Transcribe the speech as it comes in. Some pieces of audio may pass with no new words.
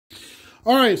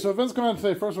All right, so events going on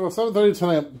today. First of all, 7:30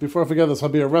 tonight. Before I forget this, I'll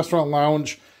be at Restaurant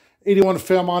Lounge, 81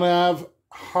 Fairmont Ave,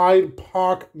 Hyde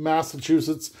Park,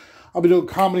 Massachusetts. I'll be doing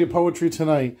comedy and poetry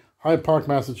tonight, Hyde Park,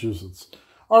 Massachusetts.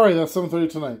 All right, that's 7:30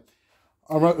 tonight.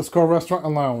 It's called Restaurant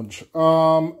and Lounge.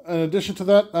 In addition to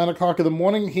that, 9 o'clock in the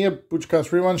morning here,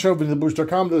 Butchcast Rerun Show,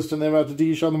 VinnyTheButch.com. This is the name after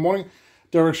DE Show in the morning.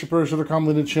 DerekShapiro.com,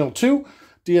 Linear Channel 2.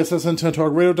 DSSN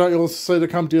Talk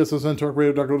Radio.com,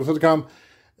 DSSN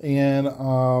and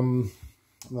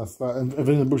that's that. And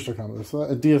VinnyTheButch.com. That's that.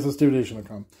 And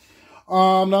DSSDivination.com.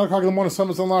 9 o'clock in the morning,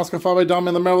 Summers in Alaska, followed by Dom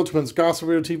and the Merrill Twins.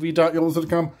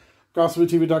 GossipRadioTV.com,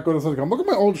 GossipRadioTV.com. Look at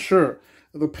my old shirt.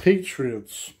 The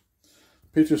Patriots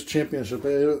Championship,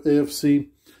 AFC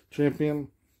champion.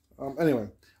 Anyway,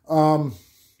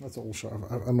 that's an old shirt.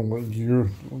 I don't know what year.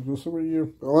 What year?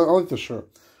 I like the shirt.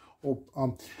 Oh,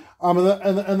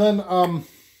 and then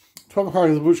 12 o'clock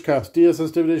is the Butchcast.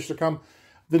 DSSDivination.com,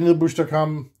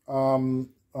 VinnyTheButch.com,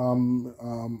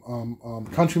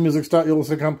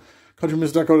 countrymusics.yolas.com,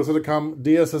 countrymusic.go.com,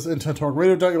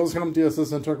 DSSInternetTalkRadio.yolas.com,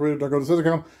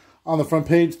 DSSInternetTalkRadio.go.com. On the front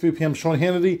page, 3 p.m. Sean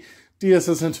Hannity,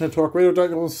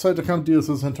 DSSInternetTalkRadio.yolas.com,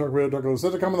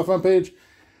 DSSInternetTalkRadio.go.com on the front page.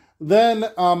 Then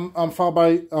followed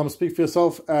by Speak For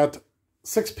Yourself at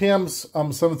 6 p.m.,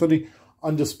 7:30,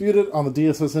 Undisputed on the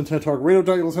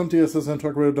DSSInternetTalkRadio.yolas.com,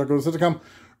 DSSInternetTalkRadio.go.com.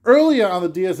 Earlier on the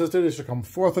DSSDivination.com,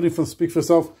 4:30 for the Speak For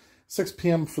Yourself, 6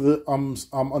 p.m. for the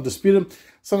Undisputed.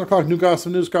 7 o'clock, New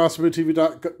Gossip News,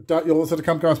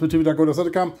 GossipTV.yolas.com,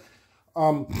 GossipTV.go.com.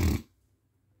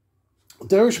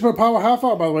 Derek Shapiro Power Half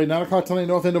Hour, by the way, 9 o'clock tonight,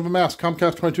 North Andover, Mass.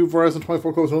 Comcast 22, Verizon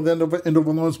 24, close, North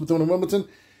Andover, Lawrence, Methuen, and Wilmington.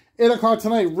 8 o'clock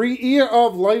tonight, Re-Ear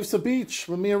of Life's a Beach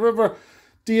with Mia River.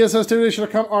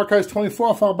 DSSDivination.com, Archives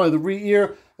 24, followed by the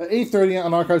Re-Ear at 8:30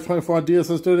 on Archives 24 on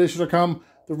DSSDivination.com.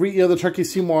 The Re-Ear of the Chucky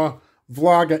Seymour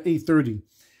vlog at 8:30.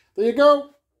 There you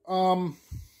go.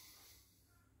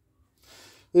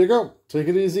 There you go. Take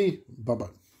it easy. Bye-bye.